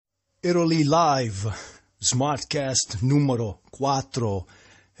Ero lì live, Smartcast numero 4,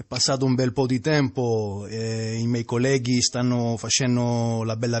 è passato un bel po' di tempo e i miei colleghi stanno facendo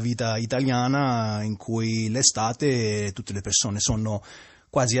la bella vita italiana in cui l'estate tutte le persone sono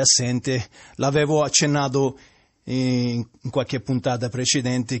quasi assenti. L'avevo accennato in qualche puntata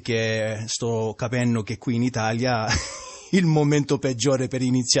precedente che sto capendo che qui in Italia il momento peggiore per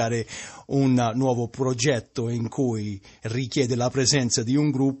iniziare un nuovo progetto in cui richiede la presenza di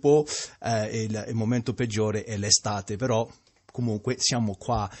un gruppo, il momento peggiore è l'estate, però comunque siamo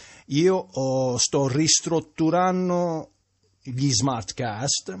qua. Io sto ristrutturando gli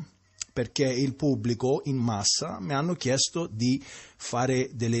Smartcast perché il pubblico in massa mi hanno chiesto di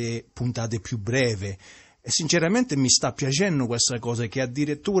fare delle puntate più brevi. E sinceramente mi sta piacendo questa cosa, che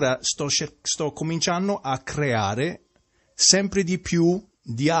addirittura sto cominciando a creare sempre di più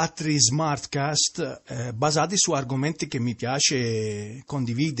di altri Smartcast basati su argomenti che mi piace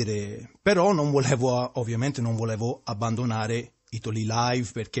condividere, però ovviamente non volevo abbandonare Italy Live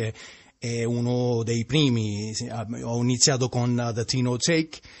perché è uno dei primi. Ho iniziato con The Tino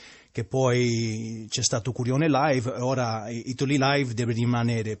Take, che poi c'è stato Curione Live, ora Italy Live deve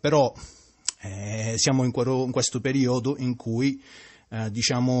rimanere, però siamo in questo periodo in cui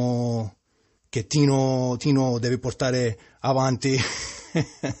diciamo che Tino deve portare avanti.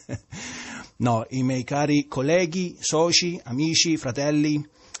 No, i miei cari colleghi, soci, amici, fratelli,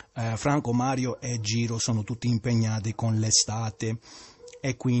 Franco, Mario e Giro sono tutti impegnati con l'estate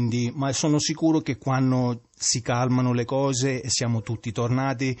e quindi, ma sono sicuro che quando si calmano le cose e siamo tutti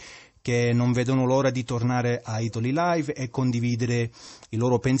tornati, che non vedono l'ora di tornare a Italy Live e condividere i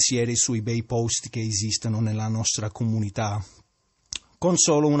loro pensieri sui bei post che esistono nella nostra comunità. Con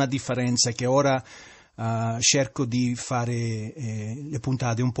solo una differenza, che ora cerco di fare le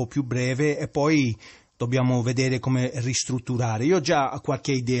puntate un po' più breve e poi dobbiamo vedere come ristrutturare. Io già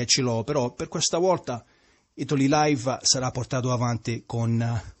qualche idea ce l'ho, però per questa volta Italy Live sarà portato avanti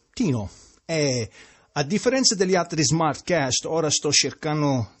con Tino. E a differenza degli altri Smartcast, ora sto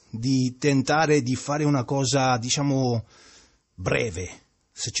cercando di tentare di fare una cosa, diciamo, breve,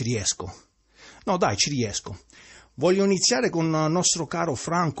 se ci riesco. No, dai, ci riesco. Voglio iniziare con il nostro caro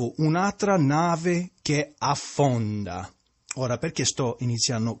Franco, un'altra nave che affonda. Ora, perché sto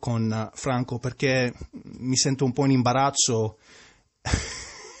iniziando con Franco? Perché mi sento un po' in imbarazzo.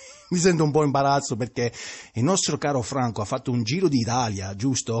 Mi sento un po' in imbarazzo perché il nostro caro Franco ha fatto un giro d'Italia,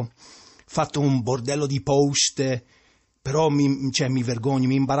 giusto? Ha fatto un bordello di post, però mi vergogno,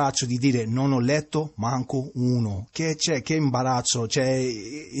 mi imbarazzo di dire non ho letto manco uno. Che imbarazzo,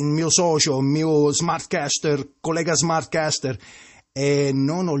 il mio socio, il mio Smartcaster, collega Smartcaster, e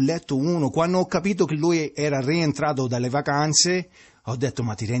non ho letto uno. Quando ho capito che lui era rientrato dalle vacanze, ho detto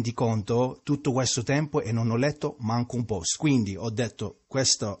ma ti rendi conto? Tutto questo tempo e non ho letto manco un post. Quindi ho detto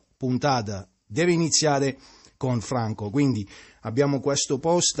questa puntata deve iniziare con Franco, quindi abbiamo questo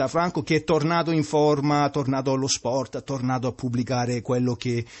post da Franco che è tornato in forma, tornato allo sport, è tornato a pubblicare quello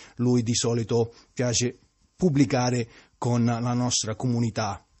che lui di solito piace pubblicare con la nostra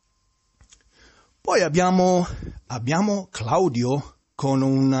comunità. Poi abbiamo Claudio con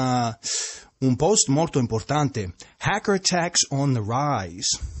un post molto importante, Hacker Attacks on the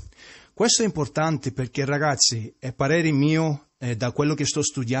Rise. Questo è importante perché, ragazzi, è parere mio, da quello che sto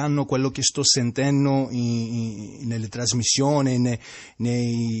studiando, quello che sto sentendo nelle trasmissioni,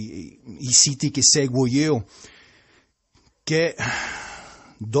 nei siti che seguo io, che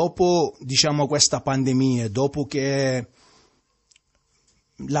dopo, diciamo, questa pandemia, dopo che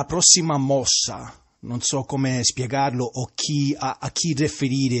la prossima mossa, non so come spiegarlo o a chi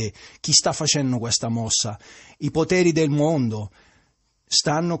riferire, chi sta facendo questa mossa, i poteri del mondo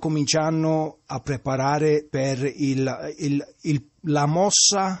stanno cominciando a preparare per la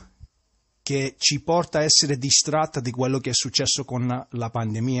mossa che ci porta a essere distratta di quello che è successo con la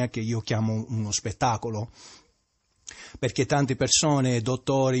pandemia, che io chiamo uno spettacolo. Perché tante persone,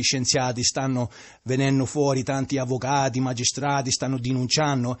 dottori, scienziati stanno venendo fuori, tanti avvocati, magistrati stanno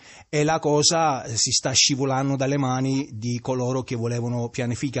denunciando e la cosa si sta scivolando dalle mani di coloro che volevano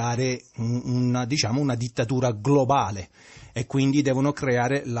pianificare una dittatura globale e quindi devono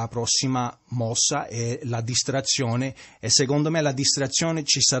creare la prossima mossa e la distrazione, e secondo me la distrazione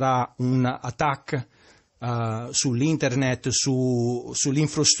ci sarà un attacco sull'internet,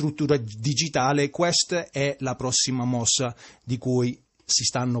 sull'infrastruttura digitale. Questa è la prossima mossa di cui si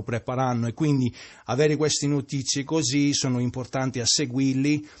stanno preparando e quindi avere queste notizie così sono importanti a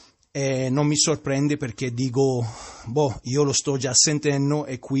seguirli e non mi sorprende perché dico, io lo sto già sentendo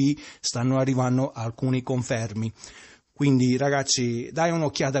e qui stanno arrivando alcuni confermi. Quindi ragazzi, dai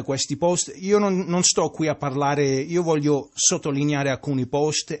un'occhiata a questi post. Io non sto qui a parlare, io voglio sottolineare alcuni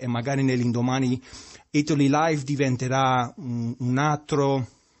post e magari nell'indomani Italy Live diventerà un altro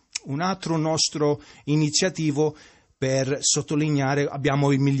nostro iniziativo per sottolineare.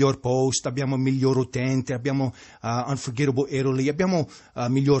 Abbiamo il miglior post, abbiamo il miglior utente, abbiamo Unforgettable Italy, abbiamo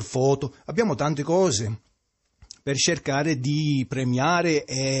miglior foto, abbiamo tante cose per cercare di premiare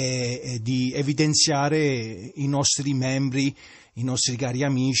e di evidenziare i nostri membri, i nostri cari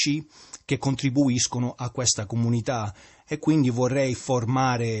amici che contribuiscono a questa comunità. E quindi vorrei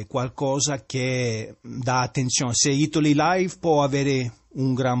formare qualcosa che dà attenzione. Se Italy Live può avere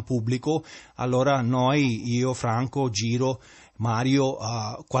un gran pubblico, allora noi, io, Franco, Giro, Mario,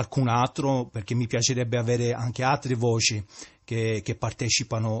 qualcun altro, perché mi piacerebbe avere anche altre voci che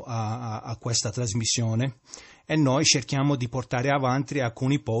partecipano a questa trasmissione, e noi cerchiamo di portare avanti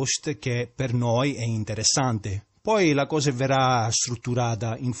alcuni post che per noi è interessante. Poi la cosa verrà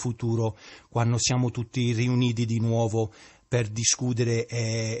strutturata in futuro, quando siamo tutti riuniti di nuovo per discutere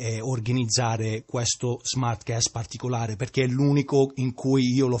e organizzare questo Smartcast particolare, perché è l'unico in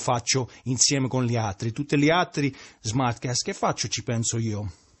cui io lo faccio insieme con gli altri. Tutti gli altri Smartcast che faccio ci penso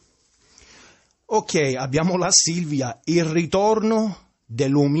io. Ok, abbiamo la Silvia, il ritorno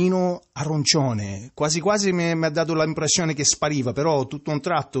dell'uomino arancione. Quasi quasi mi ha dato l'impressione che spariva, però tutto un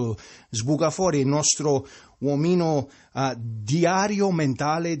tratto sbuca fuori il nostro uomino diario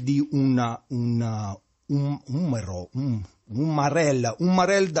mentale di un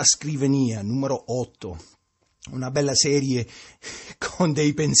Marel da scrivania, numero 8. Una bella serie con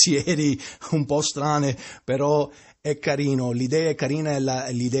dei pensieri un po' strane, però è carino, l'idea è carina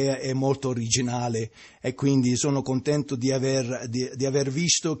e l'idea è molto originale, e quindi sono contento di aver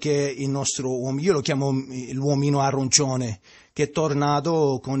visto che il nostro uomo, io lo chiamo l'uomino arancione, che è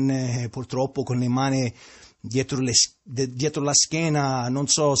tornato purtroppo con le mani dietro la schiena. Non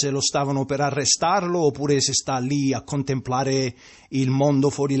so se lo stavano per arrestarlo oppure se sta lì a contemplare il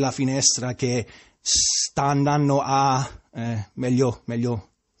mondo fuori la finestra, che sta andando meglio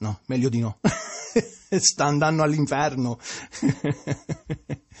di no. Sta andando all'inferno.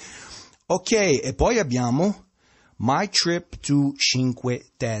 Ok, e poi abbiamo My Trip to Cinque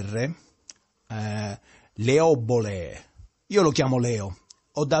Terre, Leobole. Io lo chiamo Leo.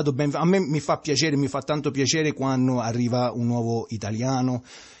 A me mi fa tanto piacere quando arriva un nuovo italiano.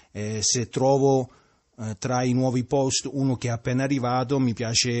 Se trovo tra i nuovi post uno che è appena arrivato, mi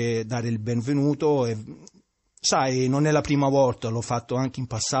piace dare il benvenuto. Sai, non è la prima volta, l'ho fatto anche in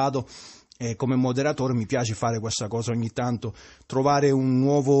passato. Come moderatore mi piace fare questa cosa ogni tanto, trovare un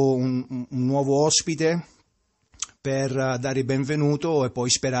nuovo ospite per dare il benvenuto e poi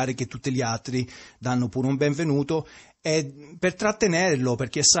sperare che tutti gli altri danno pure un benvenuto, e per trattenerlo,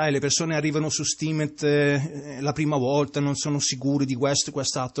 perché sai, le persone arrivano su Steemit la prima volta, non sono sicuri di questo e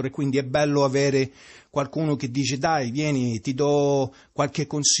quest'altro, e quindi è bello avere qualcuno che dice dai, vieni, ti do qualche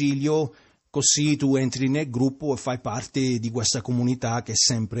consiglio. Così tu entri nel gruppo e fai parte di questa comunità che è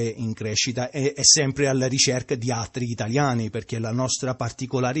sempre in crescita e è sempre alla ricerca di altri italiani, perché la nostra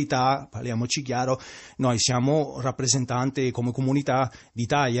particolarità, parliamoci chiaro, noi siamo rappresentanti come comunità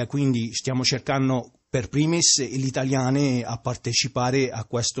d'Italia, quindi stiamo cercando per primis gli italiani a partecipare a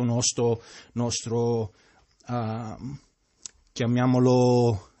questo nostro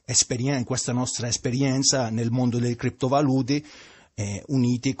chiamiamolo questa nostra esperienza nel mondo delle criptovalute,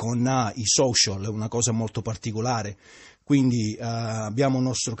 uniti con i social, una cosa molto particolare. Quindi abbiamo il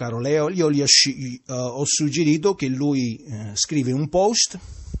nostro caro Leo. Io gli ho suggerito che lui scrive un post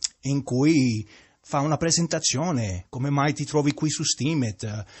in cui fa una presentazione, come mai ti trovi qui su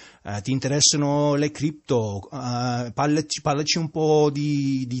Steemit, ti interessano le cripto, parlaci un po'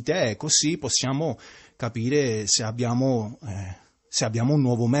 di te, così possiamo capire se abbiamo un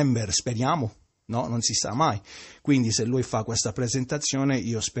nuovo member, speriamo. No, non si sa mai. Quindi se lui fa questa presentazione,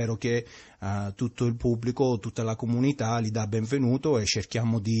 io spero che tutto il pubblico, tutta la comunità gli dà benvenuto, e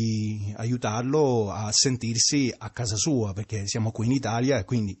cerchiamo di aiutarlo a sentirsi a casa sua, perché siamo qui in Italia e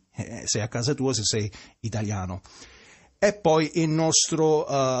quindi sei a casa tua se sei italiano. E poi il nostro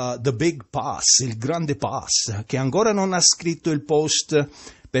The Big Pass, il grande Pass, che ancora non ha scritto il post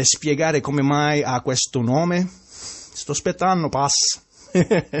per spiegare come mai ha questo nome. Sto aspettando, Pass.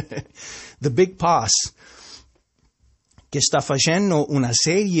 The Big Pass, che sta facendo una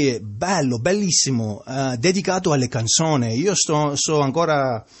serie bellissimo, dedicato alle canzoni. Io sto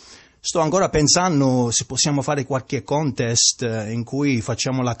ancora pensando se possiamo fare qualche contest in cui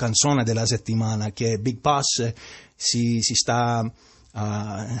facciamo la canzone della settimana, che Big Pass si sta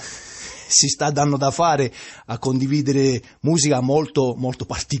si sta dando da fare a condividere musica molto, molto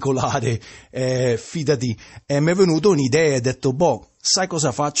particolare, fidati, e mi è venuta un'idea e ho detto, sai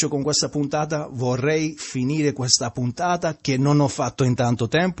cosa faccio con questa puntata? Vorrei finire questa puntata che non ho fatto in tanto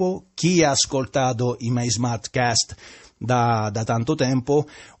tempo. Chi ha ascoltato i miei Smartcast da tanto tempo,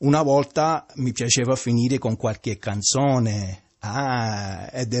 una volta mi piaceva finire con qualche canzone,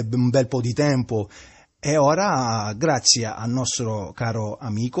 ed è un bel po' di tempo, e ora, grazie al nostro caro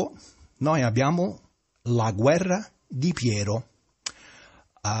amico, noi abbiamo La guerra di Piero,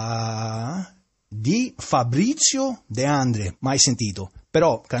 di Fabrizio De André, mai sentito,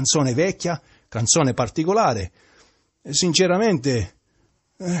 però canzone vecchia, canzone particolare, sinceramente,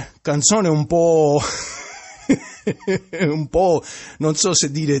 canzone un po'... un po', non so se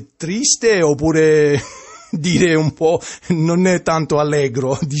dire triste oppure dire un po' non è tanto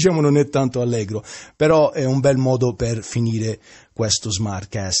allegro, diciamo non è tanto allegro, però è un bel modo per finire questo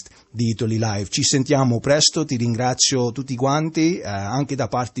Smartcast di Italy Live. Ci sentiamo presto, ti ringrazio tutti quanti, anche da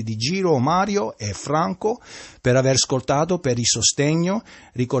parte di Giro, Mario e Franco, per aver ascoltato, per il sostegno.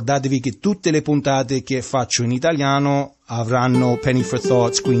 Ricordatevi che tutte le puntate che faccio in italiano avranno Penny for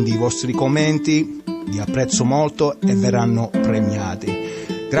Thoughts, quindi i vostri commenti li apprezzo molto e verranno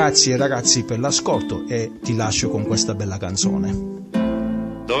premiati. Grazie ragazzi per l'ascolto e ti lascio con questa bella canzone.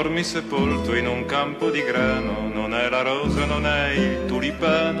 Dormi sepolto in un campo di grano, non è la rosa, non è il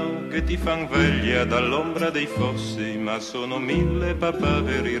tulipano che ti fan veglia dall'ombra dei fossi, ma sono 1000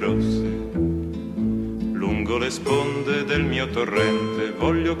 papaveri rossi. Lungo le sponde del mio torrente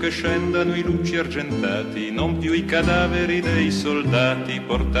voglio che scendano i luci argentati, non più i cadaveri dei soldati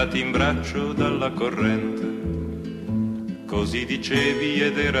portati in braccio dalla corrente. Così dicevi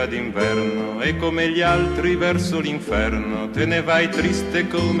ed era d'inverno e come gli altri verso l'inferno te ne vai triste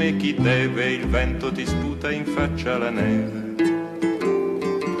come chi deve, il vento ti sputa in faccia la neve.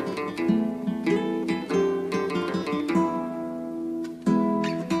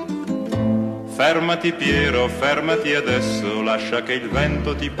 Fermati Piero, fermati adesso, lascia che il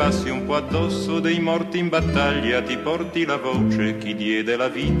vento ti passi un po' addosso, dei morti in battaglia ti porti la voce, chi diede la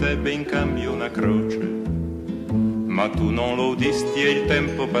vita ebbe in cambio una croce. Ma tu non lo udisti e il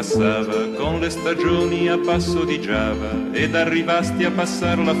tempo passava, con le stagioni a passo di Giava, ed arrivasti a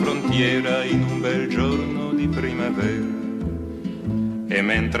passar la frontiera in un bel giorno di primavera. E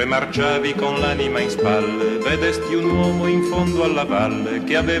mentre marciavi con l'anima in spalle, vedesti un uomo in fondo alla valle,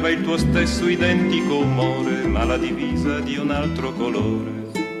 che aveva il tuo stesso identico umore, ma la divisa di un altro colore.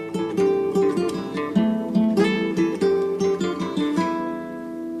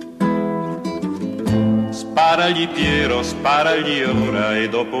 Sparagli Piero, sparagli ora, e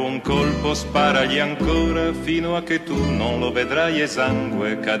dopo un colpo sparagli ancora, fino a che tu non lo vedrai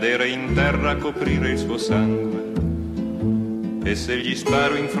esangue, cadere in terra a coprire il suo sangue. E se gli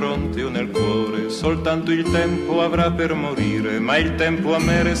sparo in fronte o nel cuore, soltanto il tempo avrà per morire, ma il tempo a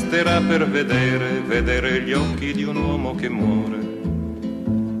me resterà per vedere gli occhi di un uomo che muore.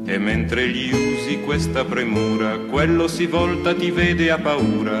 E mentre gli usi questa premura, quello si volta, ti vede a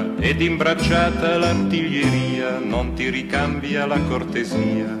paura, ed imbracciata l'artiglieria non ti ricambia la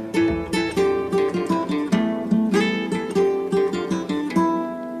cortesia.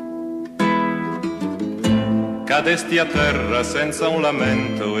 Cadesti a terra senza un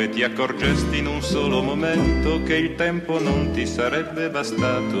lamento e ti accorgesti in un solo momento che il tempo non ti sarebbe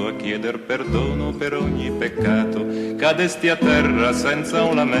bastato a chieder perdono per ogni peccato. Cadesti a terra senza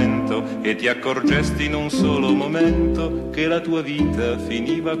un lamento e ti accorgesti in un solo momento che la tua vita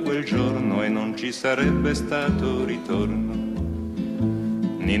finiva quel giorno e non ci sarebbe stato ritorno.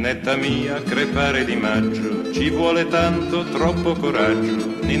 Ninetta mia, crepare di maggio, ci vuole tanto, troppo coraggio.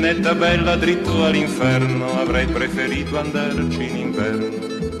 Ninetta bella, dritto all'inferno, avrei preferito andarci in inverno.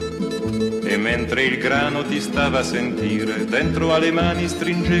 E mentre il grano ti stava a sentire, dentro alle mani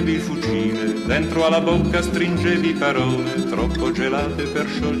stringevi il fucile, dentro alla bocca stringevi parole, troppo gelate per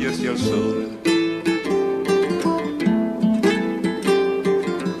sciogliersi al sole.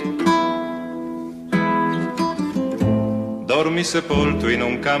 Dormi sepolto in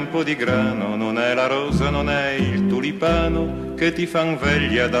un campo di grano, non è la rosa, non è il tulipano che ti fan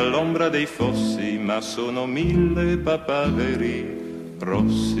veglia dall'ombra dei fossi, ma sono 1000 papaveri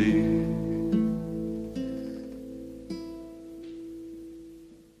rossi.